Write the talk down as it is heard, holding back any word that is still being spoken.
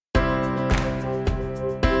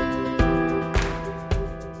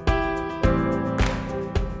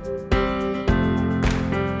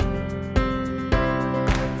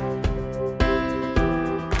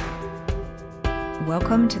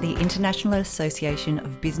to the International Association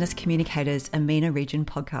of Business Communicators EMENA Region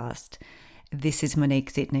podcast. This is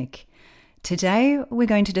Monique Zytnik. Today, we're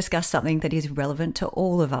going to discuss something that is relevant to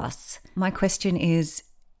all of us. My question is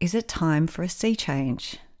it time for a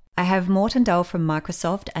Seachange? I have Morten Dal from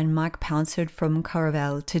Microsoft and Mike Pounsford from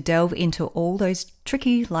Couravel to delve into all those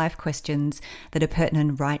tricky life questions that are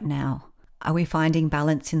pertinent right now. Are we finding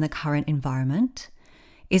balance in the current environment?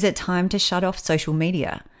 Is it time to shut off social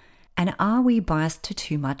media? And are we biased to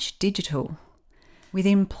too much digital? With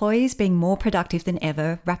employees being more productive than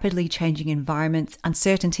ever, rapidly changing environments,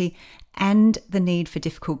 uncertainty, and the need for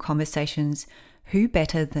difficult conversations, who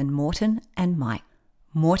better than Morten and Mike?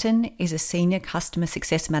 Morten is a senior customer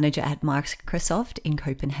success manager at Microsoft in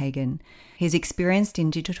Copenhagen. He's experienced in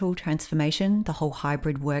digital transformation, the whole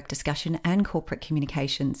hybrid work discussion, and corporate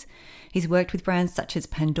communications. He's worked with brands such as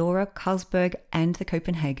Pandora, Carlsberg, and the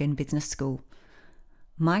Copenhagen Business School.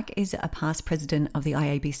 Mike is a past president of the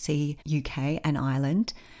IABC UK and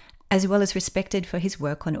Ireland, as well as respected for his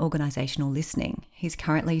work on organisational listening. He's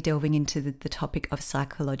currently delving into the topic of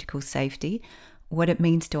psychological safety, what it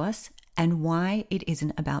means to us, and why it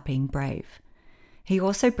isn't about being brave. He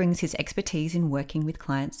also brings his expertise in working with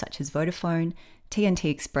clients such as Vodafone,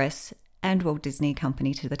 TNT Express, and Walt Disney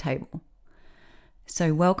Company to the table.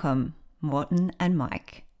 So welcome, Morten and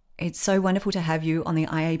Mike. It's so wonderful to have you on the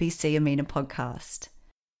IABC EMENA podcast.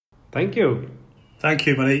 Thank you. Thank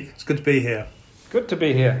you, Monique. It's good to be here. Good to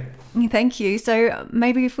be here. Thank you. So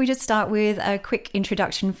maybe if we just start with a quick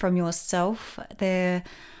introduction from yourself there,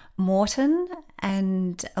 Morten,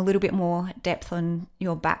 and a little bit more depth on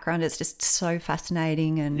your background. It's just so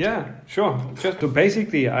fascinating. And yeah, sure. So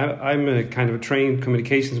basically, I'm a kind of a trained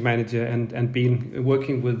communications manager and been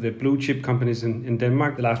working with the blue chip companies in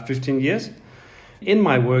Denmark the last 15 years. In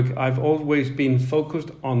my work, I've always been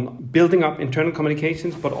focused on building up internal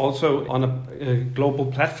communications, but also on a global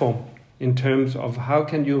platform in terms of how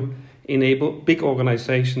can you enable big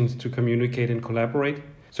organizations to communicate and collaborate.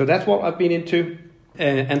 So that's what I've been into.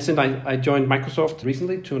 And since I joined Microsoft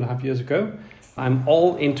recently, 2.5 years ago, I'm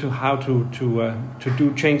all into how to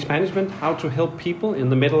do change management, how to help people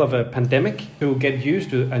in the middle of a pandemic to get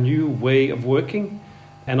used to a new way of working,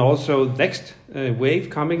 and also next wave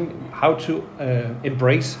coming, how to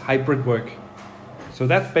embrace hybrid work. So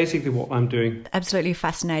that's basically what I'm doing. Absolutely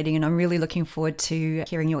fascinating, and I'm really looking forward to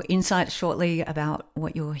hearing your insights shortly about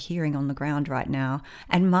what you're hearing on the ground right now.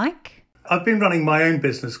 And Mike? I've been running my own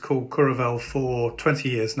business called Couravel for 20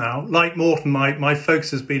 years now. Like Morten, my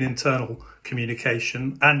focus has been internal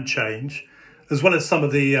communication and change, as well as some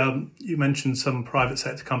of the, you mentioned some private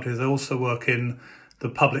sector companies. I also work in the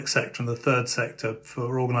public sector and the third sector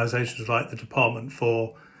for organisations like the Department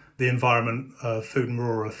for the Environment, Food and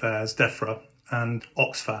Rural Affairs, DEFRA, and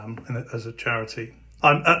Oxfam as a charity.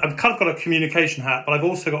 I've kind of got a communication hat, but I've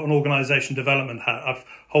also got an organisation development hat. I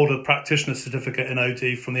hold a practitioner certificate in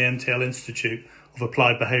OD from the NTL Institute of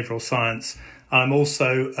Applied Behavioural Science. I'm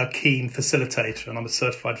also a keen facilitator, and I'm a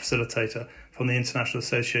certified facilitator from the International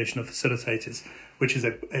Association of Facilitators, which is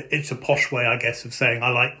it's a posh way, I guess, of saying I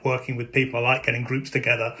like working with people. I like getting groups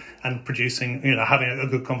together and producing, having a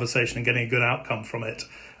good conversation and getting a good outcome from it.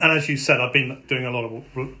 And as you said, I've been doing a lot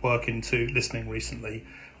of work into listening recently,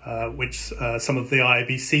 which some of the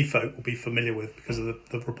IABC folk will be familiar with because of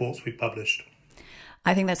the reports we published.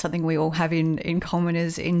 I think that's something we all have in common,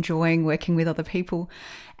 is enjoying working with other people.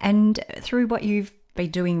 And through what you've been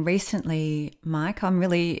doing recently, Mike, I'm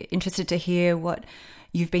really interested to hear what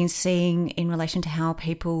you've been seeing in relation to how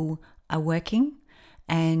people are working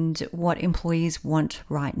and what employees want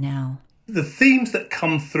right now. The themes that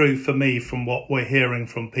come through for me from what we're hearing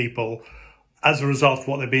from people as a result of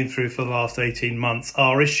what they've been through for the last 18 months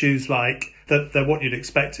are issues like that they're what you'd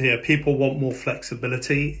expect to hear. People want more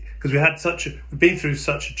flexibility because we've been through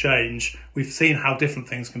such a change. We've seen how different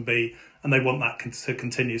things can be, and they want that to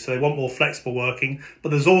continue. So they want more flexible working. But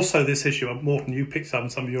there's also this issue, Morten, you picked up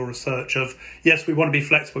in some of your research of, yes, we want to be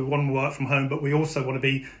flexible, we want to work from home, but we also want to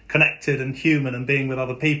be connected and human and being with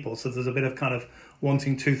other people. So there's a bit of kind of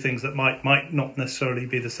wanting two things that might not necessarily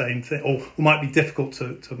be the same thing, or might be difficult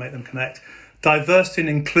to make them connect. Diversity and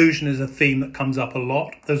inclusion is a theme that comes up a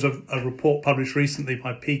lot. There's a report published recently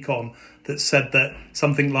by Peakon that said that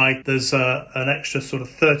something like there's an extra sort of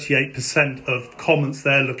 38% of comments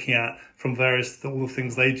they're looking at from all the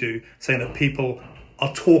things they do, saying that people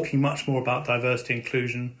are talking much more about diversity and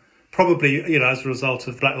inclusion, probably as a result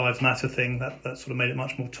of Black Lives Matter thing that sort of made it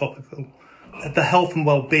much more topical. The health and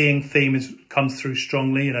well-being theme comes through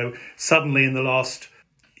strongly. Suddenly in the last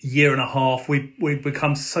year and a half, we've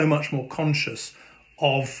become so much more conscious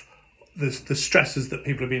of the stresses that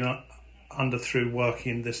people have been under through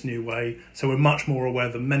working in this new way. So we're much more aware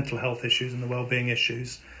of the mental health issues and the wellbeing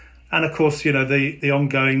issues. And of course, the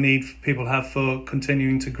ongoing need people have for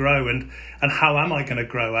continuing to grow and how am I going to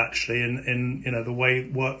grow actually in the way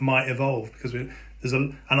work might evolve, because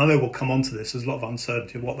and I know we'll come on to this, there's a lot of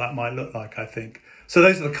uncertainty of what that might look like, I think. So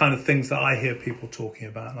those are the kind of things that I hear people talking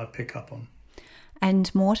about and I pick up on.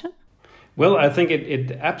 And Morten? Well, I think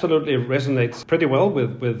it absolutely resonates pretty well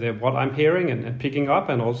with what I'm hearing and picking up,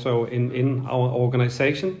 and also in our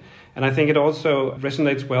organization. And I think it also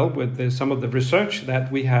resonates well with some of the research that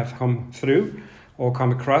we have come through or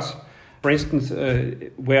come across. For instance,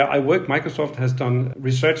 where I work, Microsoft has done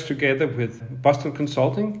research together with Boston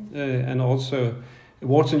Consulting and also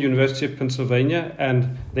Wharton University of Pennsylvania,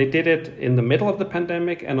 and they did it in the middle of the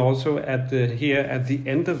pandemic and also at the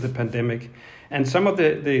end of the pandemic. And some of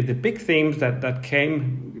the big themes that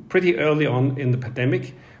came pretty early on in the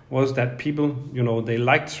pandemic was that people, they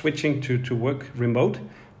liked switching to work remote,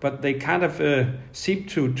 but they kind of seem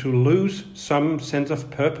to lose some sense of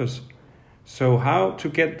purpose. So how to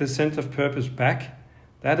get the sense of purpose back,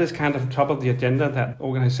 that is kind of top of the agenda that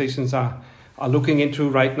organizations are looking into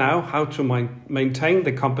right now, how to maintain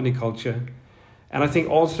the company culture. And I think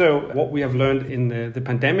also what we have learned in the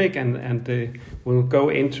pandemic and we'll go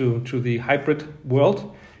into the hybrid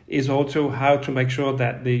world is also how to make sure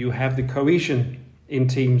that you have the cohesion in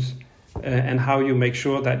teams and how you make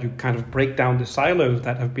sure that you kind of break down the silos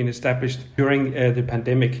that have been established during the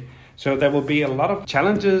pandemic. So there will be a lot of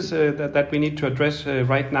challenges that we need to address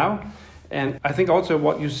right now. And I think also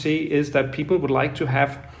what you see is that people would like to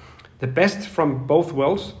have the best from both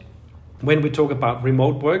worlds when we talk about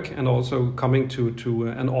remote work and also coming to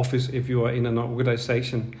an office if you are in an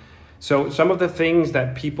organization. So some of the things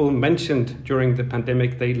that people mentioned during the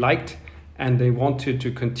pandemic they liked and they wanted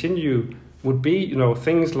to continue would be,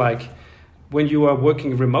 things like when you are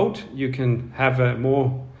working remote, you can have a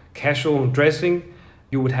more casual dressing.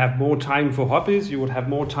 You would have more time for hobbies. You would have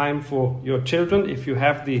more time for your children if you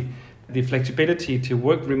have the flexibility to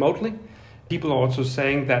work remotely. People are also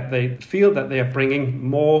saying that they feel that they are bringing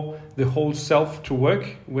more the whole self to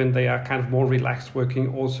work when they are kind of more relaxed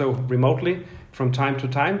working also remotely from time to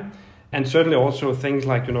time. And certainly also things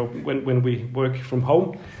like, when we work from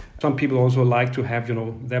home, some people also like to have,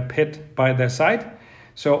 their pet by their side.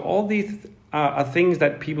 So all these are things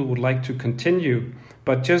that people would like to continue.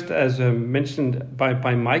 But just as mentioned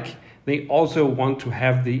by Mike, they also want to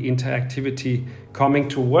have the interactivity coming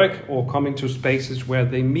to work or coming to spaces where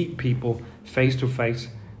they meet people face to face.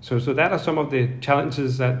 So that are some of the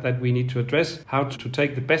challenges that we need to address, how to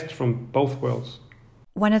take the best from both worlds.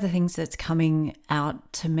 One of the things that's coming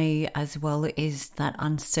out to me as well is that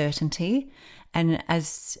uncertainty. And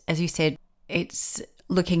as you said, it's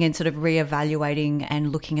looking and sort of reevaluating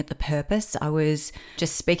and looking at the purpose. I was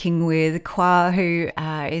just speaking with Qua, who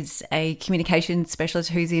is a communications specialist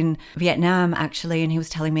who's in Vietnam actually, and he was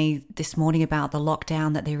telling me this morning about the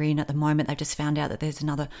lockdown that they're in at the moment. They just found out that there's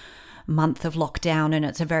another month of lockdown and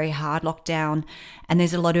it's a very hard lockdown, and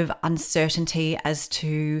there's a lot of uncertainty as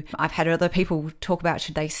to, I've had other people talk about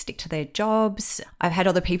should they stick to their jobs. I've had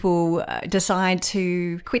other people decide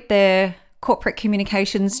to quit their corporate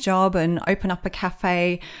communications job and open up a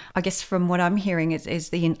cafe. I guess from what I'm hearing is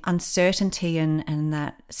the uncertainty and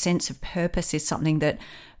that sense of purpose is something that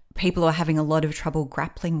people are having a lot of trouble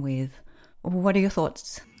grappling with. What are your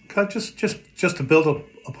thoughts? Can I just to build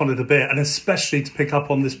upon it a bit, and especially to pick up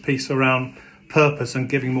on this piece around purpose and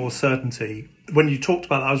giving more certainty. When you talked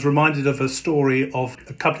about that, I was reminded of a story of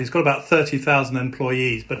a company. It's got about 30,000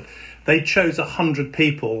 employees, but they chose 100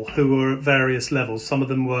 people who were at various levels. Some of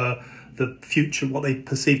them were the future, what they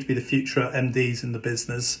perceived to be the future MDs in the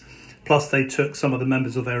business. Plus they took some of the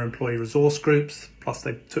members of their employee resource groups, plus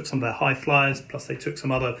they took some of their high flyers, plus they took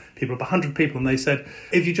some other people, 100 people. And they said,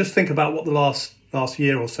 if you just think about what the last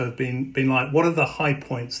year or so have been like, what are the high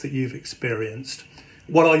points that you've experienced?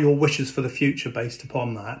 What are your wishes for the future based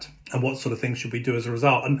upon that? And what sort of things should we do as a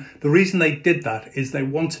result? And the reason they did that is they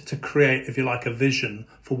wanted to create, if you like, a vision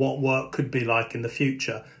for what work could be like in the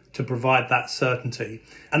future, to provide that certainty.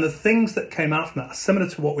 And the things that came out from that are similar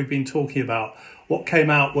to what we've been talking about. What came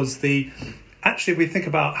out was actually, if we think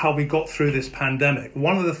about how we got through this pandemic,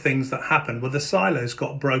 one of the things that happened were the silos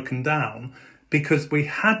got broken down because we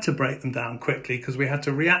had to break them down quickly because we had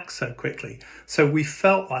to react so quickly. So we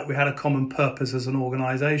felt like we had a common purpose as an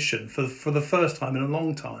organisation for the first time in a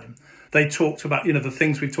long time. They talked about, the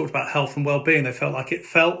things we talked about, health and well-being. They felt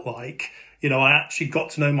like I actually got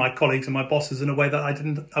to know my colleagues and my bosses in a way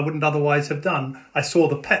that I wouldn't otherwise have done. I saw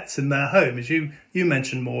the pets in their home, as you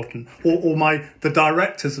mentioned, Morten, or the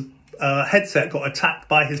directors headset got attacked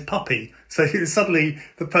by his puppy. So suddenly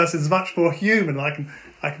the person's much more human. I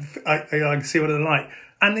can see what they're like.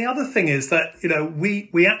 And the other thing is that,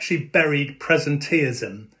 we actually buried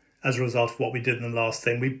presenteeism as a result of what we did in the last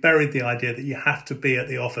thing. We buried the idea that you have to be at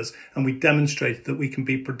the office, and we demonstrated that we can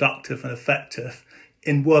be productive and effective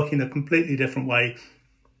in working a completely different way.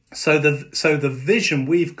 So the vision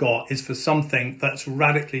we've got is for something that's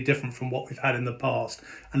radically different from what we've had in the past.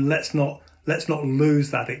 And let's not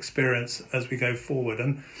lose that experience as we go forward.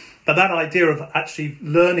 But that idea of actually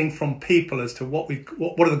learning from people as to what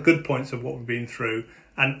are the good points of what we've been through,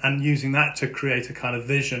 and using that to create a kind of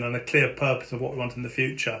vision and a clear purpose of what we want in the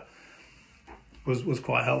future was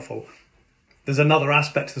quite helpful. There's another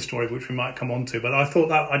aspect to the story which we might come on to, but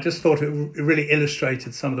I just thought it really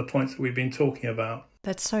illustrated some of the points that we've been talking about.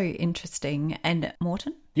 That's so interesting. And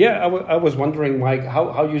Morten? Yeah, I was wondering, Mike,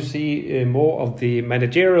 how you see more of the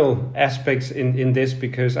managerial aspects in this,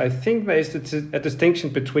 because I think there is a distinction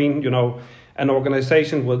between, an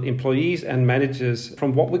organization with employees and managers.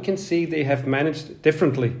 From what we can see, they have managed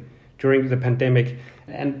differently during the pandemic.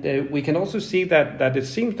 And we can also see that it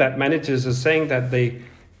seems that managers are saying that they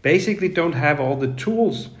basically don't have all the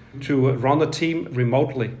tools to run a team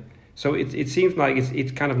remotely. So it seems like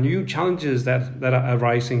it's kind of new challenges that are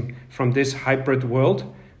arising from this hybrid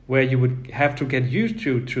world, where you would have to get used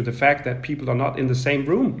to the fact that people are not in the same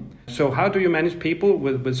room. So how do you manage people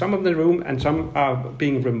with some of the room and some are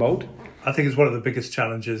being remote? I think it's one of the biggest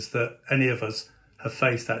challenges that any of us have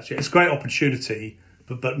faced, actually. It's a great opportunity,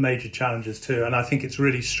 but major challenges too. And I think it's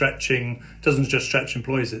really doesn't just stretch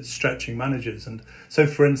employees, it's stretching managers. And so,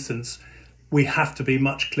 for instance, we have to be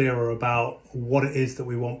much clearer about what it is that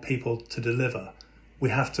we want people to deliver.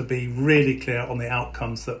 We have to be really clear on the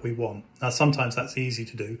outcomes that we want. Now, sometimes that's easy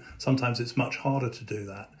to do. Sometimes it's much harder to do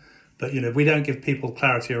that. But, if we don't give people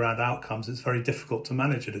clarity around outcomes, it's very difficult to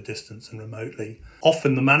manage at a distance and remotely.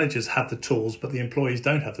 Often the managers have the tools, but the employees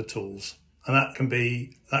don't have the tools. And that can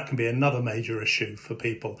be another major issue for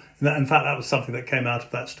people. In fact, that was something that came out of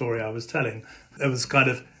that story I was telling. There was kind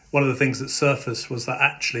of one of the things that surfaced was that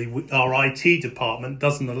actually our IT department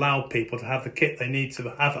doesn't allow people to have the kit they need to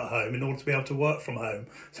have at home in order to be able to work from home.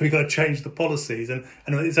 So we've got to change the policies, and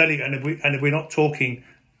if we're not talking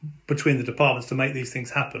between the departments to make these things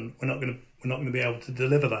happen, we're not going to be able to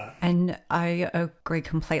deliver that. And I agree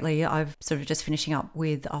completely. I've sort of just finishing up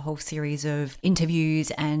with a whole series of interviews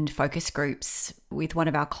and focus groups with one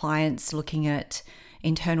of our clients looking at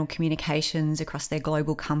internal communications across their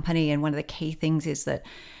global company. And one of the key things is that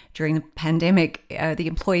during the pandemic, the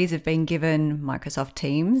employees have been given Microsoft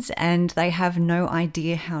Teams and they have no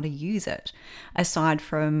idea how to use it aside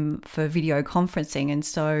from for video conferencing. And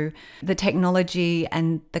so the technology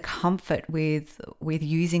and the comfort with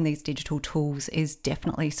using these digital tools is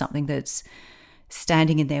definitely something that's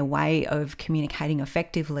standing in their way of communicating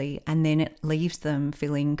effectively. And then it leaves them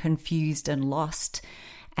feeling confused and lost.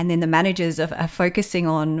 And then the managers are focusing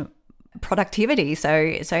on productivity.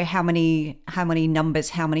 So how many numbers,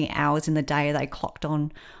 how many hours in the day are they clocked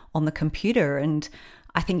on the computer? And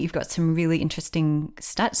I think you've got some really interesting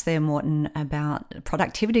stats there, Morten, about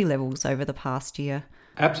productivity levels over the past year.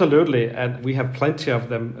 Absolutely, and we have plenty of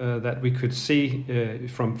them that we could see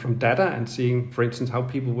from data and seeing, for instance, how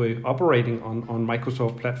people were operating on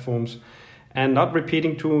Microsoft platforms. And not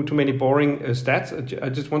repeating too many boring stats, I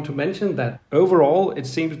just want to mention that overall, it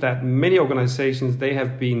seems that many organizations, they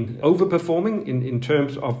have been overperforming in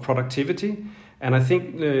terms of productivity. And I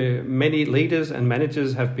think many leaders and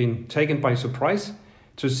managers have been taken by surprise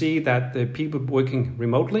to see that the people working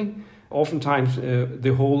remotely, oftentimes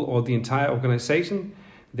the whole or the entire organization,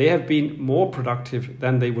 they have been more productive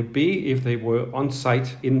than they would be if they were on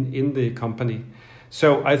site in the company.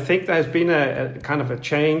 So I think there has been a kind of a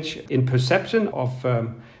change in perception of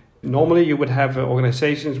normally you would have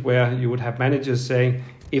organizations where you would have managers saying,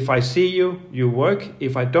 if I see you, you work.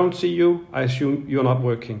 If I don't see you, I assume you're not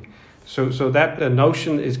working. So that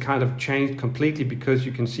notion is kind of changed completely because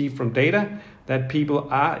you can see from data that people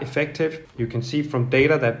are effective. You can see from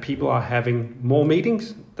data that people are having more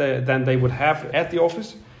meetings than they would have at the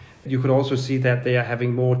office. You could also see that they are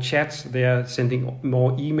having more chats. They are sending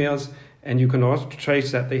more emails. And you can also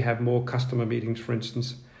trace that they have more customer meetings, for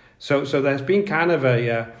instance. So there's been kind of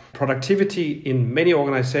a productivity in many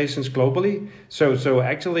organizations globally. So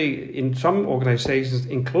actually in some organizations,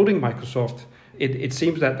 including Microsoft, it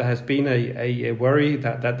seems that there has been a worry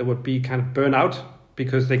that there would be kind of burnout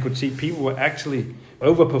because they could see people were actually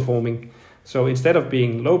overperforming. So instead of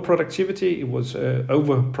being low productivity, it was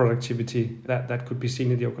over productivity that could be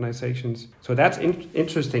seen in the organizations. So that's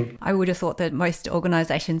interesting. I would have thought that most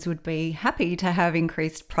organizations would be happy to have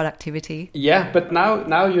increased productivity. Yeah, but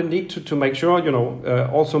now you need to make sure,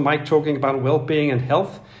 also Mike talking about well-being and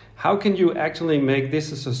health. How can you actually make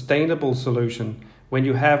this a sustainable solution when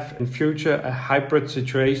you have in future a hybrid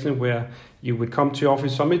situation where you would come to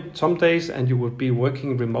office some days and you would be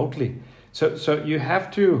working remotely? So you have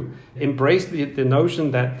to embrace the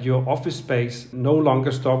notion that your office space no longer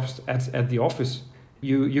stops at the office.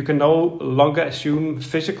 You can no longer assume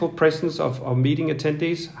physical presence of meeting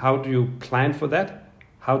attendees. How do you plan for that?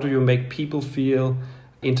 How do you make people feel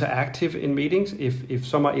interactive in meetings if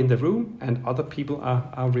some are in the room and other people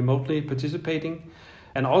are remotely participating?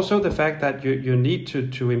 And also the fact that you need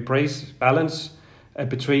to embrace balance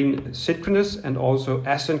between synchronous and also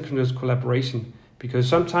asynchronous collaboration. Because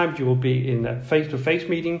sometimes you will be in a face-to-face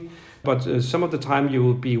meeting, but some of the time you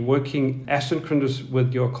will be working asynchronous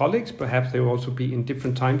with your colleagues. Perhaps they will also be in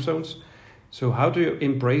different time zones. So how do you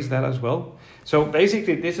embrace that as well? So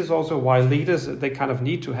basically, this is also why leaders, they kind of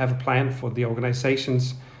need to have a plan for the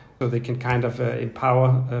organizations so they can kind of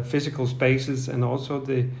empower physical spaces and also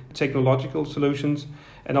the technological solutions.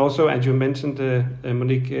 And also, as you mentioned,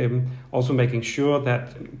 Monique, also making sure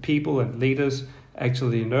that people and leaders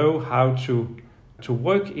actually know how to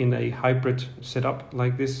work in a hybrid setup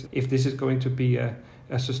like this, if this is going to be a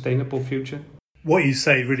sustainable future. What you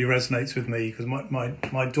say really resonates with me, because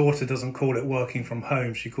my daughter doesn't call it working from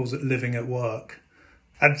home, she calls it living at work.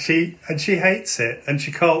 And she hates it, and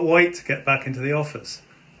she can't wait to get back into the office.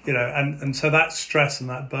 And so that stress and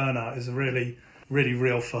that burnout is really, really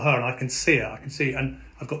real for her, and I can see it. And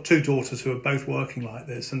I've got two daughters who are both working like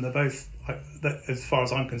this, and they're both, as far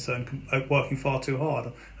as I'm concerned, working far too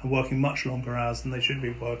hard and working much longer hours than they should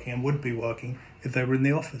be working and would be working if they were in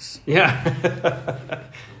the office. Yeah,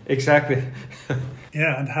 exactly.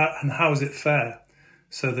 Yeah, and how is it fair?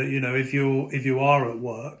 So that if you are at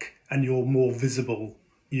work and you're more visible,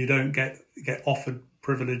 you don't get offered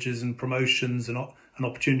privileges and promotions and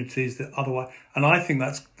opportunities that otherwise. And I think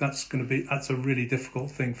that's a really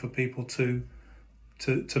difficult thing for people to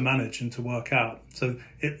manage and to work out. So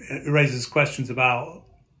it raises questions about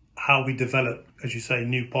how we develop, as you say,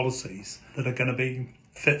 new policies that are going to be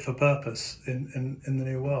fit for purpose in the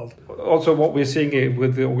new world. Also, what we're seeing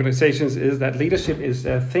with the organizations is that leadership is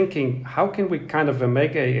thinking, how can we kind of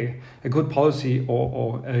make a good policy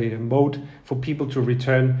or a mode for people to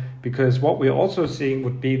return? Because what we're also seeing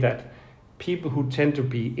would be that people who tend to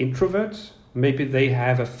be introverts, maybe they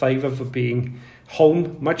have a favor for being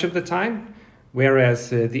home much of the time. Whereas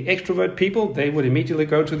the extrovert people, they would immediately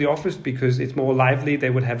go to the office because it's more lively. They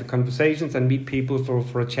would have conversations and meet people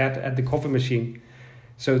for a chat at the coffee machine.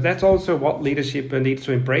 So that's also what leadership needs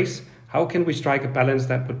to embrace. How can we strike a balance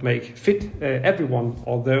that would fit everyone,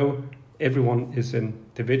 although everyone is an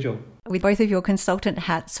individual? With both of your consultant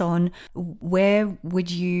hats on, where would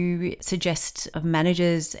you suggest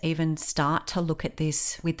managers even start to look at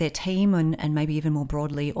this with their team and maybe even more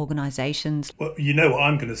broadly organisations? Well, you know what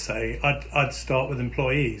I'm going to say. I'd start with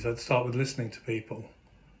employees. I'd start with listening to people,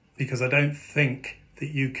 because I don't think that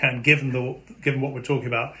you can, given what we're talking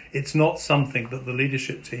about, it's not something that the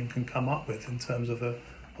leadership team can come up with in terms of the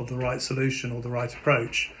right solution or the right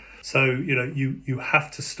approach. So, you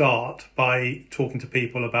have to start by talking to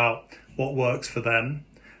people about what works for them,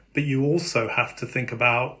 but you also have to think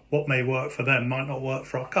about what may work for them might not work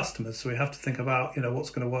for our customers. So we have to think about, what's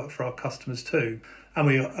going to work for our customers too. And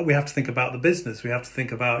we have to think about the business. We have to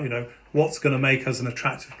think about, what's going to make us an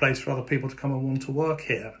attractive place for other people to come and want to work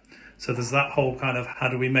here. So there's that whole kind of how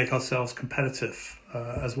do we make ourselves competitive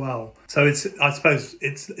as well. So I suppose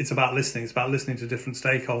it's about listening. It's about listening to different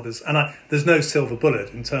stakeholders. And there's no silver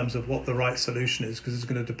bullet in terms of what the right solution is, because it's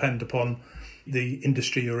going to depend upon the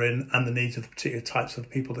industry you're in and the needs of the particular types of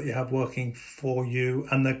people that you have working for you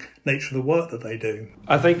and the nature of the work that they do.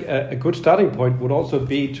 I think a good starting point would also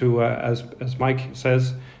be to, as Mike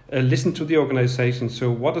says, listen to the organization. So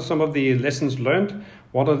what are some of the lessons learned?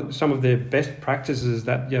 What are some of the best practices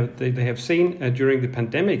that they have seen during the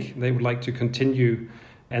pandemic they would like to continue,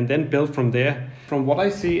 and then build from there? From what I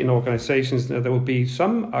see in organizations, there will be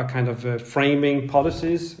some are kind of framing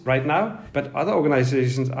policies right now, but other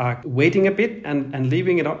organizations are waiting a bit and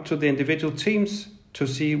leaving it up to the individual teams to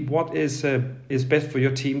see what is best for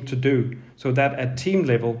your team to do, so that at team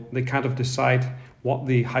level they kind of decide what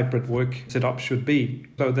the hybrid work setup should be.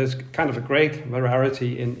 So there's kind of a great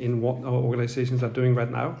variety in what our organizations are doing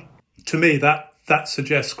right now. To me, that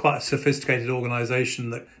suggests quite a sophisticated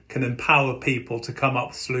organisation that can empower people to come up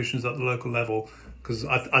with solutions at the local level, because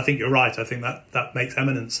I think you're right. I think that makes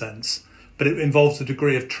eminent sense. but it involves a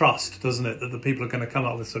degree of trust, doesn't it, that the people are going to come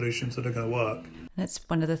up with solutions that are going to work. That's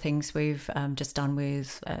one of the things we've just done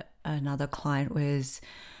with another client, was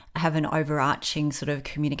have an overarching sort of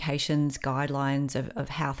communications guidelines of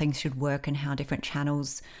how things should work and how different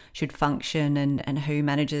channels should function and who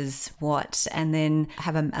manages what, and then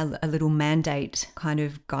have a little mandate kind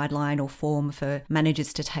of guideline or form for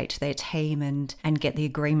managers to take to their team and get the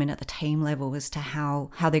agreement at the team level as to how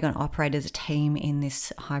they're going to operate as a team in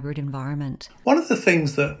this hybrid environment. One of the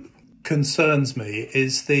things that concerns me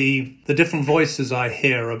is the different voices I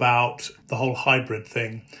hear about the whole hybrid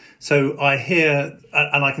thing. So I hear,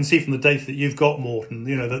 and I can see from the data that you've got, Morten,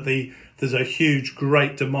 that there's a huge,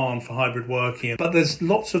 great demand for hybrid working. But there's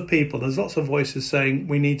lots of voices saying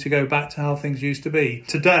we need to go back to how things used to be.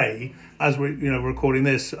 Today, as we're recording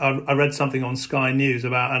this, I read something on Sky News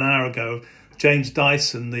about an hour ago. James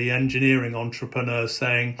Dyson, the engineering entrepreneur,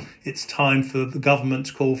 saying it's time for the government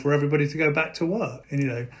to call for everybody to go back to work.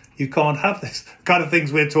 And, you can't have this kind of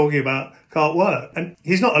things we're talking about can't work. And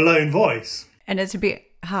he's not a lone voice. And it's a bit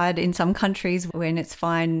hard in some countries when it's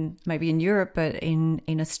fine, maybe in Europe, but in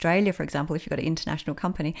Australia, for example, if you've got an international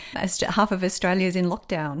company, half of Australia is in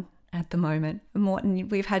lockdown at the moment. Morten,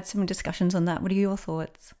 we've had some discussions on that. What are your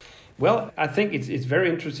thoughts? Well, I think it's very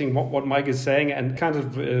interesting what Mike is saying, and kind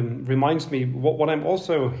of reminds me what I'm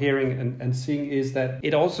also hearing and seeing is that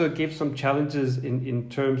it also gives some challenges in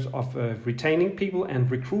terms of retaining people and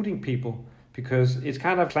recruiting people, because it's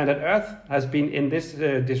kind of planet Earth has been in this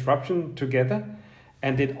disruption together,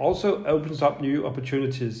 and it also opens up new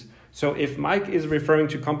opportunities. So if Mike is referring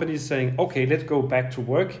to companies saying, okay, let's go back to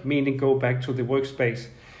work, meaning go back to the workspace,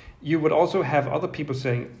 you would also have other people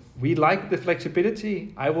saying, we like the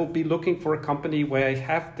flexibility. I will be looking for a company where I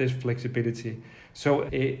have this flexibility. So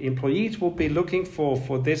employees will be looking for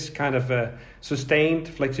this kind of a sustained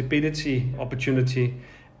flexibility opportunity.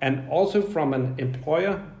 And also from an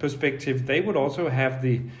employer perspective, they would also have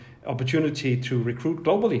the opportunity to recruit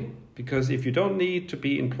globally. Because if you don't need to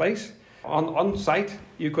be in place on site,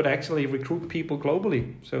 you could actually recruit people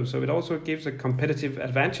globally. So it also gives a competitive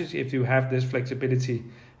advantage if you have this flexibility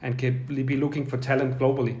and can be looking for talent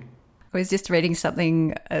globally. I was just reading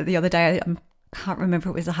something the other day. I can't remember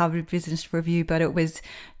if it was a Harvard Business Review, but it was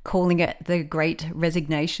calling it the Great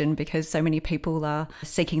Resignation because so many people are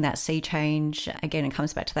seeking that sea change. Again, it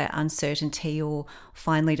comes back to that uncertainty or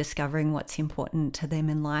finally discovering what's important to them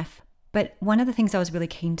in life. But one of the things I was really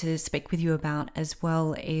keen to speak with you about as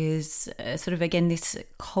well is sort of, again, this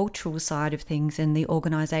cultural side of things and the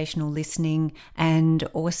organisational listening. And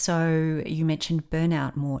also you mentioned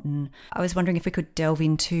burnout, Morten. I was wondering if we could delve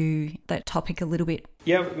into that topic a little bit.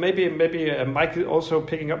 Yeah, maybe Mike also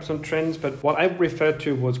picking up some trends. But what I referred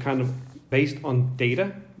to was kind of based on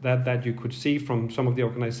data that you could see from some of the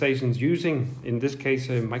organisations using, in this case,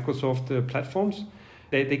 Microsoft platforms.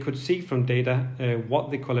 They could see from data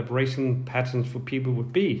what the collaboration patterns for people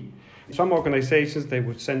would be. Some organizations, they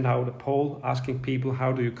would send out a poll asking people,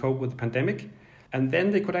 how do you cope with the pandemic? And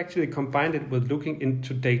then they could actually combine it with looking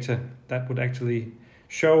into data that would actually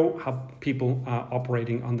show how people are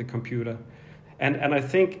operating on the computer. And I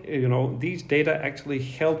think, these data actually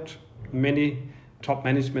helped many top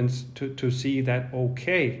managements to see that,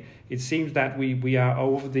 okay, it seems that we are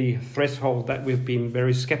over the threshold that we've been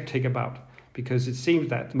very skeptic about. Because it seems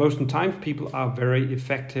that most of the time people are very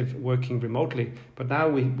effective working remotely. But now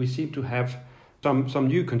we seem to have some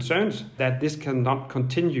new concerns that this cannot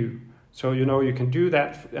continue. So, you can do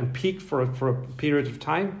that and peak for a period of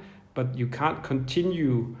time, but you can't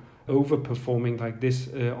continue overperforming like this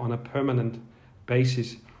on a permanent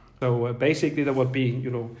basis. So basically there would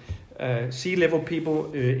be, C-level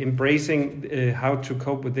people embracing how to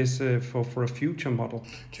cope with this for a future model. Do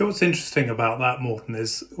you know what's interesting about that, Morten,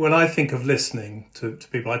 is when I think of listening to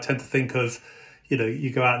people, I tend to think of, you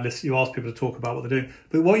go out and listen, you ask people to talk about what they're doing.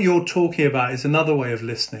 But what you're talking about is another way of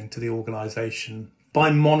listening to the organisation. By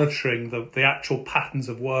monitoring the actual patterns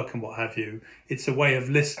of work and what have you, it's a way of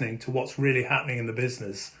listening to what's really happening in the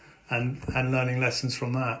business and learning lessons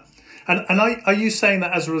from that. And are you saying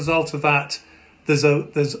that as a result of that,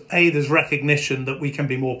 there's recognition that we can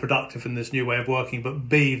be more productive in this new way of working, but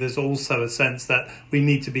B, there's also a sense that we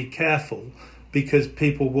need to be careful because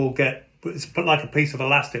people will it's like a piece of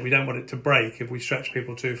elastic. We don't want it to break if we stretch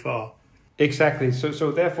people too far. Exactly.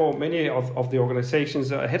 So therefore, many of the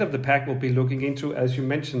organizations ahead of the pack will be looking into, as you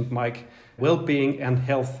mentioned, Mike, well-being and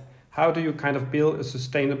health. How do you kind of build a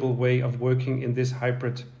sustainable way of working in this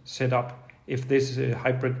hybrid setup if this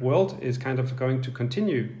hybrid world is kind of going to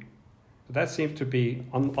continue? That seems to be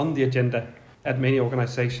on the agenda at many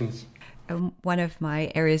organizations. One of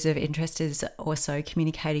my areas of interest is also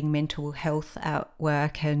communicating mental health at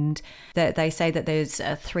work, and that they say that there's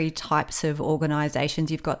 3 types of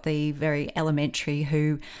organisations. You've got the very elementary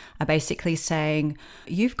who are basically saying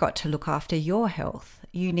you've got to look after your health.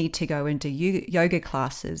 You need to go and do yoga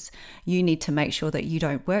classes. You need to make sure that you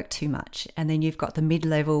don't work too much. And then you've got the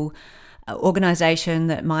mid-level organisation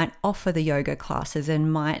that might offer the yoga classes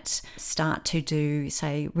and might start to do,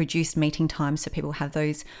 say, reduced meeting times so people have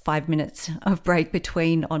those 5 minutes of break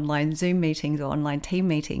between online Zoom meetings or online team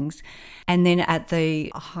meetings. And then at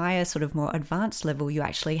the higher, sort of more advanced level, you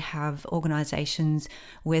actually have organisations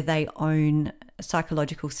where they own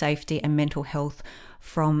psychological safety and mental health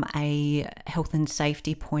from a health and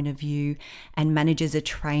safety point of view, and managers are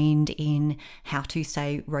trained in how to,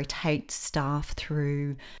 say, rotate staff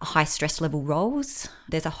through high stress level roles.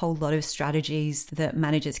 There's a whole lot of strategies that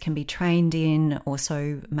managers can be trained in,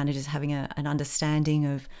 also managers having an understanding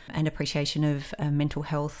of and appreciation of mental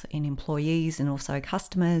health in employees and also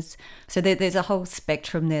customers. So there's a whole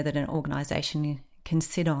spectrum there that an organisation can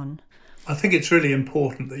sit on. I think it's really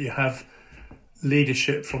important that you have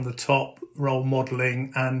leadership from the top, role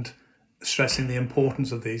modelling and stressing the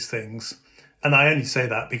importance of these things. And I only say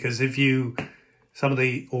that because some of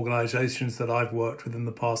the organisations that I've worked with in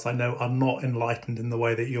the past, I know are not enlightened in the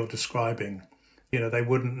way that you're describing. They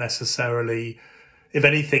wouldn't necessarily, if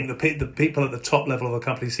anything, the people at the top level of the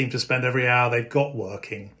company seem to spend every hour they've got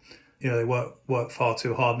working. They work far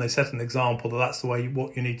too hard, and they set an example that's the way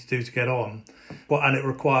what you need to do to get on. And it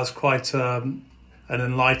requires quite an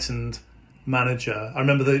enlightened manager. I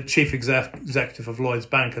remember the chief executive of Lloyds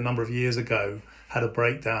Bank a number of years ago had a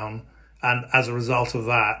breakdown, and as a result of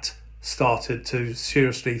that started to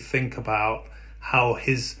seriously think about how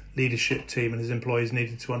his leadership team and his employees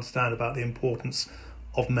needed to understand about the importance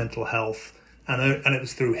of mental health, and it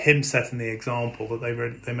was through him setting the example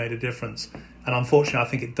that they made a difference. And unfortunately, I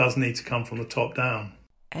think it does need to come from the top down.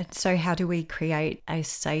 And so how do we create a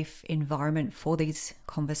safe environment for these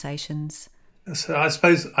conversations? So I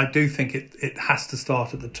suppose I do think it has to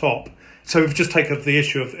start at the top. So we've just taken up the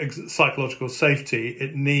issue of psychological safety.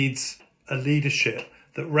 It needs a leadership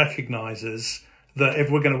that recognises that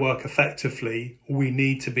if we're going to work effectively, we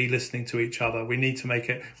need to be listening to each other. We need to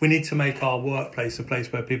make our workplace a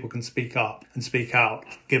place where people can speak up and speak out,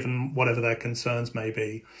 given whatever their concerns may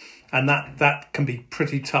be. And that can be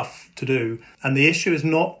pretty tough to do. And the issue is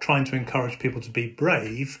not trying to encourage people to be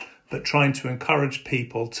brave, but trying to encourage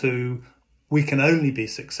people to, we can only be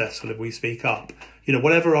successful if we speak up.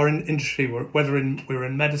 Whatever our industry, whether we're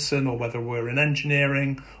in medicine or whether we're in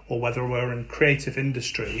engineering or whether we're in creative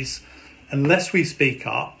industries, unless we speak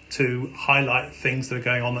up to highlight things that are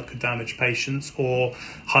going on that could damage patients or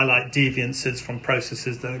highlight deviances from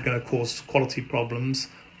processes that are going to cause quality problems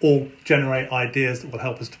or generate ideas that will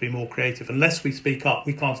help us to be more creative, unless we speak up,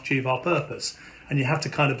 we can't achieve our purpose. And you have to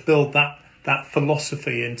kind of build that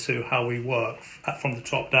philosophy into how we work from the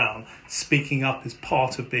top down. Speaking up is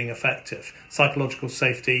part of being effective. Psychological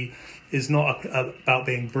safety is not about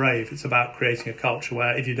being brave. It's about creating a culture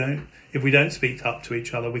where if we don't speak up to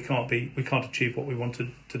each other, we can't achieve what we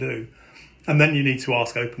wanted to do. And then you need to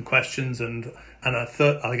ask open questions. And the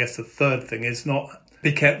third thing is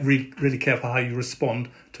really careful how you respond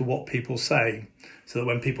to what people say, so that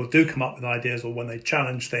when people do come up with ideas or when they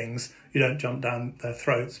challenge things, you don't jump down their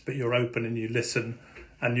throats, but you're open and you listen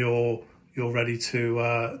and you're ready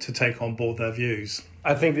to take on board their views.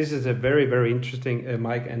 I think this is a very, very interesting,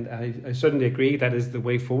 Mike, and I certainly agree that is the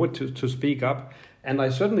way forward to speak up. And I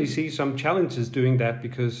certainly see some challenges doing that,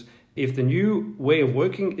 because if the new way of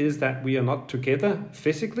working is that we are not together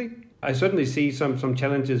physically, I certainly see some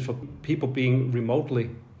challenges for people being remotely.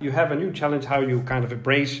 You have a new challenge how you kind of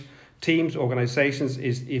embrace teams, organizations,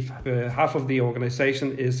 is if half of the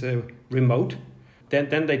organization is remote,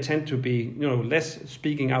 then they tend to be less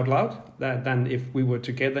speaking out loud than if we were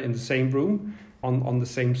together in the same room on the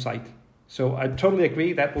same site. So I totally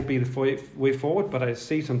agree that will be the way forward, but I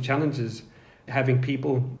see some challenges having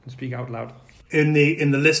people speak out loud. In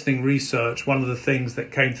the listening research, one of the things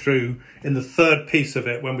that came through in the third piece of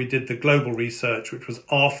it, when we did the global research, which was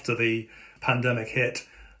after the pandemic hit,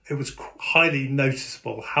 it was highly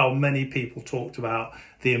noticeable how many people talked about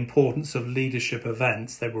the importance of leadership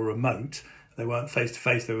events. They were remote, they weren't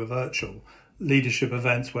face-to-face, they were virtual. Leadership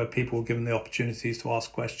events where people were given the opportunities to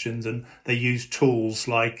ask questions, and they used tools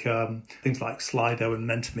like things like Slido and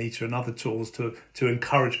Mentimeter and other tools to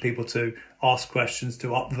encourage people to ask questions, to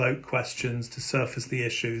upvote questions, to surface the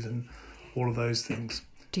issues and all of those things.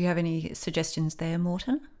 Do you have any suggestions there,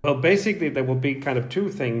 Morten? Well, basically, there will be kind of two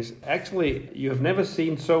things. Actually, you have never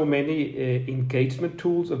seen so many engagement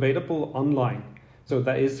tools available online. So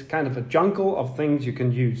there is kind of a jungle of things you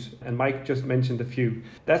can use. And Mike just mentioned a few.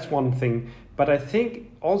 That's one thing. But I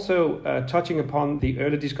think also touching upon the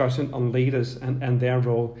early discussion on leaders and their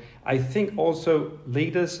role, I think also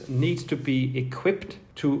leaders need to be equipped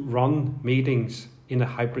to run meetings in a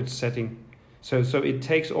hybrid setting. So it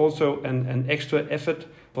takes also an extra effort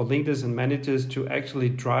for leaders and managers to actually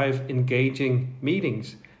drive engaging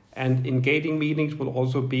meetings. And engaging meetings will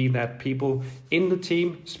also be that people in the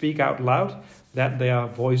team speak out loud, that their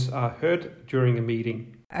voice are heard during a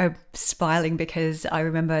meeting. I'm smiling because I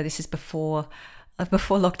remember this is before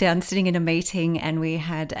lockdown, sitting in a meeting, and we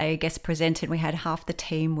had a guest presenter, and we had half the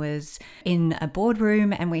team was in a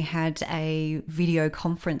boardroom, and we had a video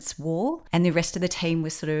conference wall, and the rest of the team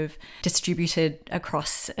was sort of distributed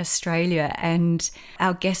across Australia. And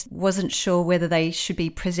our guest wasn't sure whether they should be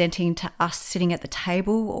presenting to us sitting at the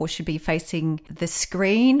table or should be facing the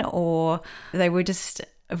screen, or they were just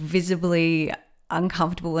visibly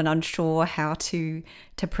uncomfortable and unsure how to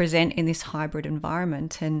present in this hybrid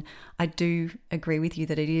environment. And I do agree with you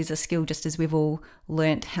that it is a skill, just as we've all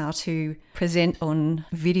learnt how to present on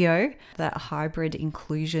video, that hybrid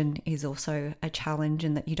inclusion is also a challenge,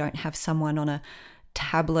 and that you don't have someone on a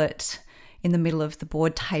tablet in the middle of the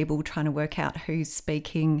board table trying to work out who's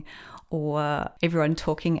speaking, or everyone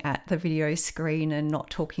talking at the video screen and not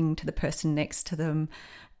talking to the person next to them,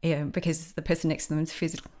 because the person next to them is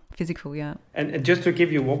physical, yeah. And just to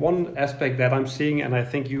give you one aspect that I'm seeing, and I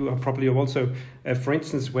think you are probably also, for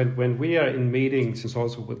instance, when we are in meetings, it's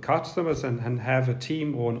also with customers and have a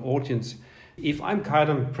team or an audience, if I'm kind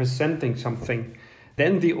of presenting something,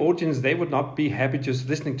 then the audience, they would not be happy just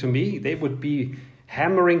listening to me. They would be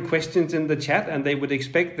hammering questions in the chat, and they would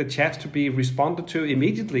expect the chat to be responded to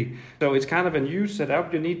immediately. So it's kind of a new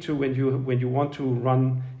setup you need to when you want to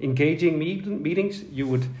run engaging meetings. You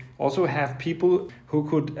would also have people who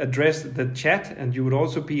could address the chat, and you would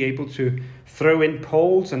also be able to throw in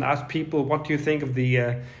polls and ask people, what do you think of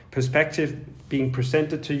the perspective being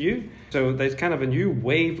presented to you? So there's kind of a new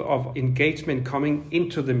wave of engagement coming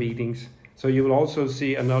into the meetings. So you will also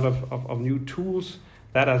see a lot of new tools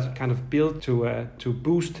that are kind of built to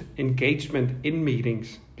boost engagement in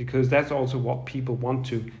meetings, because that's also what people want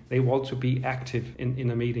to. They want to be active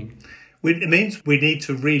in a meeting. It means we need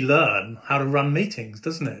to relearn how to run meetings,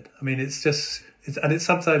 doesn't it? I mean, it's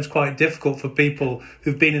sometimes quite difficult for people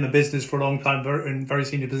who've been in the business for a long time, in very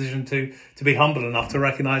senior position, to be humble enough to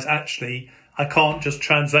recognise, actually, I can't just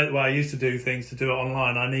translate the way I used to do things to do it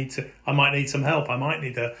online. I might need some help. I might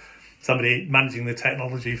need somebody managing the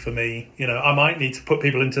technology for me. I might need to put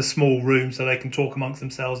people into small rooms so they can talk amongst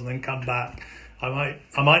themselves and then come back.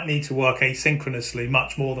 I might need to work asynchronously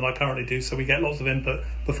much more than I currently do, so we get lots of input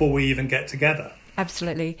before we even get together.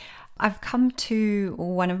 Absolutely. I've come to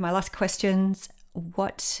one of my last questions.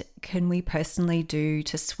 What can we personally do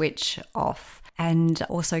to switch off? And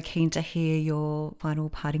also keen to hear your final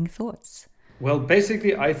parting thoughts. Well,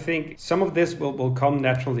 basically, I think some of this will come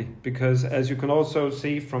naturally, because as you can also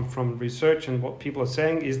see from research and what people are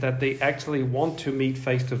saying is that they actually want to meet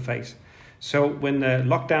face to face. So when the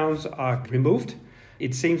lockdowns are removed,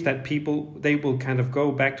 it seems that they will kind of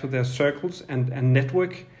go back to their circles and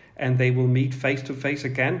network, and they will meet face to face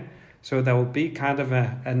again. So there will be kind of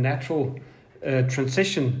a natural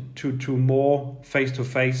transition to more face to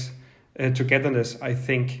face togetherness, I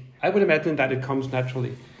think. I would imagine that it comes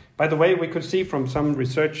naturally. By the way, we could see from some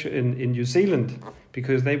research in New Zealand,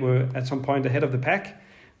 because they were at some point ahead of the pack,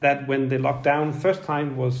 that when the lockdown first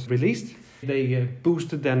time was released, they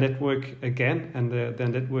boosted their network again and their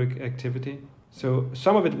network activity. So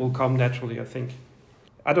some of it will come naturally, I think.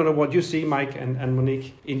 I don't know what you see, Mike and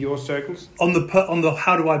Monique, in your circles. On the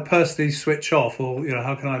how do I personally switch off, or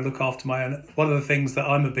how can I look after my own? One of the things that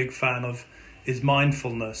I'm a big fan of is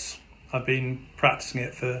mindfulness. I've been practicing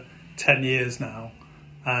it for 10 years now.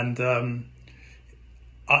 And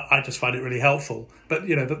I just find it really helpful. But,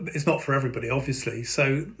 it's not for everybody, obviously.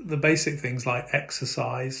 So the basic things like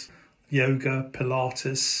exercise, yoga,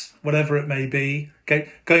 Pilates, whatever it may be,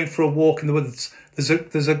 going for a walk in the woods.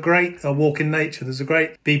 There's a great walk in nature. There's a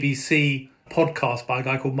great BBC podcast by a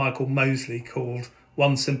guy called Michael Mosley called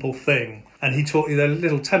One Simple Thing. And he taught you the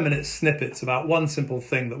little 10-minute snippets about one simple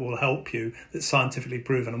thing that will help you, that's scientifically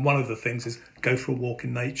proven. And one of the things is go for a walk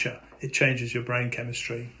in nature. It changes your brain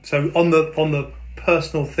chemistry. So on the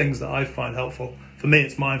personal things that I find helpful, for me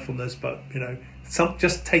it's mindfulness, but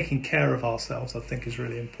just taking care of ourselves I think is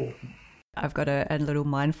really important. I've got a little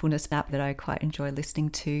mindfulness app that I quite enjoy listening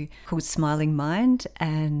to called Smiling Mind,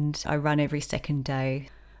 and I run every second day.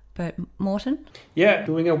 But Morten? Yeah,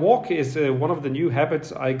 doing a walk is one of the new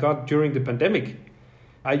habits I got during the pandemic.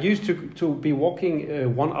 I used to be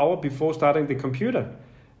walking 1 hour before starting the computer.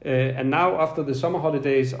 And now after the summer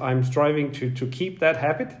holidays, I'm striving to keep that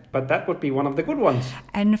habit, but that would be one of the good ones.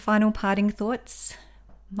 And final parting thoughts,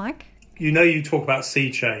 Mike? You talk about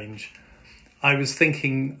Seachange. I was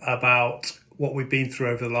thinking about what we've been through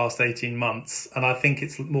over the last 18 months, and I think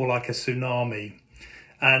it's more like a tsunami.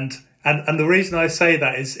 And the reason I say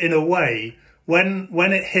that is, in a way, when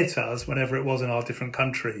it hit us, whenever it was in our different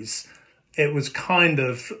countries, it was kind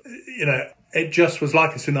of, it just was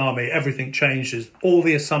like a tsunami. Everything changes. All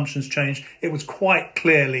the assumptions changed. It was quite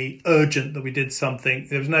clearly urgent that we did something.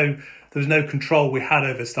 There was no control we had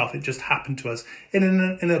over stuff. It just happened to us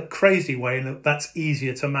in a crazy way. And that's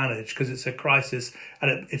easier to manage because it's a crisis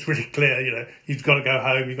and it's really clear, you've got to go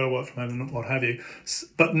home, you've got to work from home and what have you.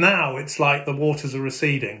 But now it's like the waters are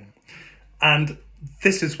receding. And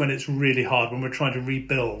this is when it's really hard, when we're trying to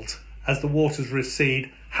rebuild. As the waters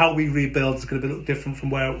recede, how we rebuild is going to be a little different from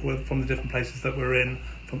the different places that we're in,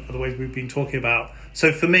 from the ways we've been talking about.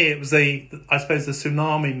 So for me, it was I suppose the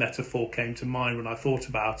tsunami metaphor came to mind when I thought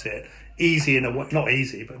about it. Easy in a way, not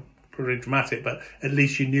easy, but pretty dramatic, but at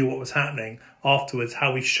least you knew what was happening. Afterwards,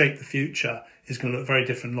 how we shape the future is going to look very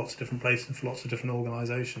different in lots of different places and for lots of different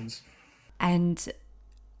organisations. And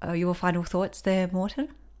your final thoughts there, Morten?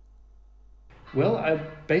 Well, I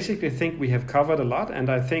basically think we have covered a lot, and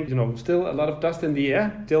I think, still a lot of dust in the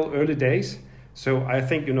air, still early days. So I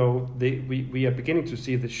think, we are beginning to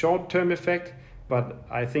see the short-term effect, but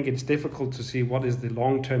I think it's difficult to see what is the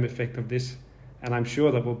long-term effect of this. And I'm sure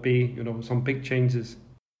there will be, some big changes.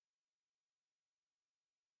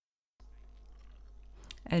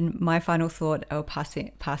 And my final thought or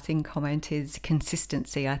passing comment is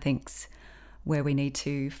consistency, I think's where we need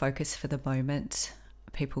to focus for the moment.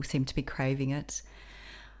 People seem to be craving it.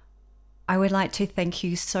 I would like to thank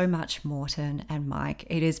you so much, Morten and Mike.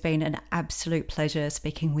 It has been an absolute pleasure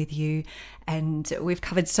speaking with you, and we've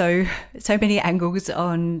covered so many angles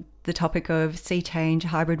on the topic of Seachange,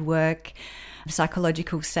 hybrid work,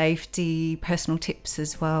 psychological safety, personal tips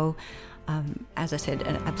as well. As I said,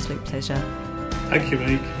 an absolute pleasure. Thank you,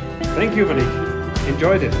 Monique. Thank you, Monique.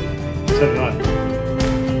 Enjoyed it. So did I.